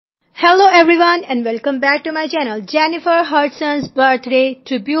Hello everyone and welcome back to my channel. Jennifer Hudson's birthday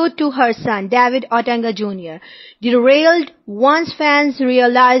tribute to her son David Otunga Jr. derailed once fans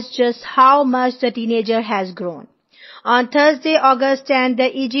realized just how much the teenager has grown. On Thursday, August 10th,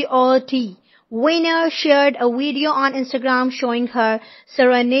 the EGOT winner shared a video on Instagram showing her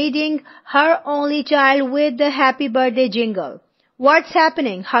serenading her only child with the happy birthday jingle. "What's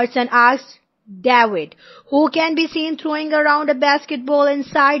happening?" Hudson asked David, who can be seen throwing around a basketball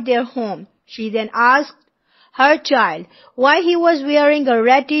inside their home. She then asked her child why he was wearing a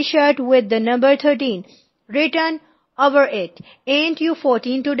red t-shirt with the number 13 written over it. "Ain't you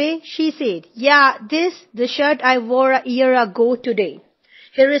 14 today?" she said. "Yeah, this the shirt I wore a year ago today,"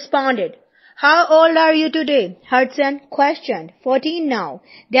 he responded. "How old are you today?" Hudson questioned. 14 now,"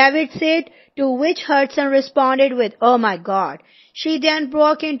 David said, to which Hudson responded with, "Oh my God." She then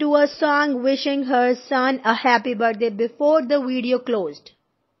broke into a song wishing her son a happy birthday before the video closed.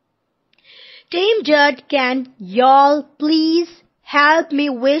 "Team Judd, can y'all please help me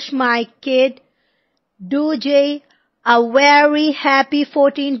wish my kid DJ a very happy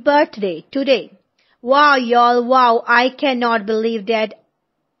 14th birthday today? Wow, y'all, wow, I cannot believe that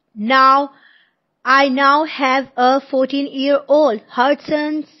I now have a 14-year-old.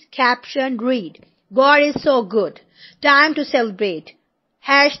 Hudson's caption read, "God is so good. Time to celebrate.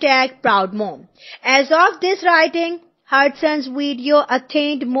 #ProudMom." As of this writing, Hudson's video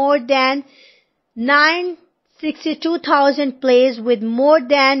attained more than 962,000 plays with more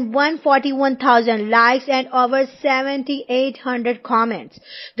than 141,000 likes and over 7,800 comments,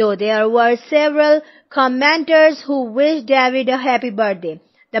 though there were several commenters who wished David a happy birthday.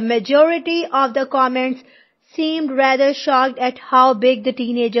 The majority of the comments seemed rather shocked at how big the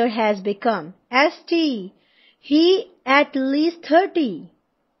teenager has become. "St. He at least 30.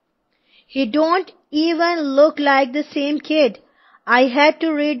 He don't even look like the same kid." I had to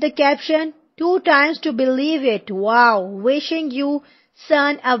read the caption 2 times to believe it. "Wow, wishing you,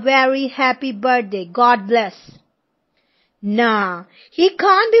 son, a very happy birthday. God bless." Nah, he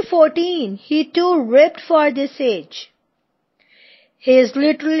can't be 14. He too ripped for this age. He is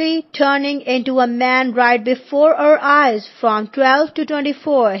literally turning into a man right before our eyes. From 12 to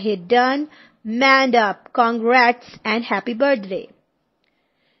 24, he done manned up. Congrats and happy birthday.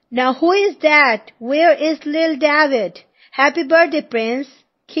 Now who is that? Where is Lil David? Happy birthday, Prince.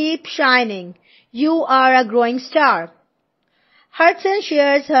 Keep shining. You are a growing star. Hudson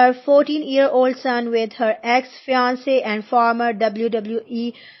shares her 14-year-old son with her ex-fiancé and former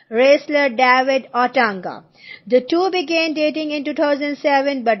WWE wrestler David Otunga. The two began dating in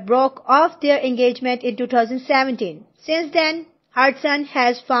 2007 but broke off their engagement in 2017. Since then, Hudson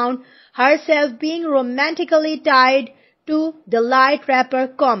has found herself being romantically tied to the light rapper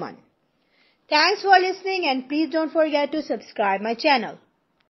Common. Thanks for listening and please don't forget to subscribe my channel.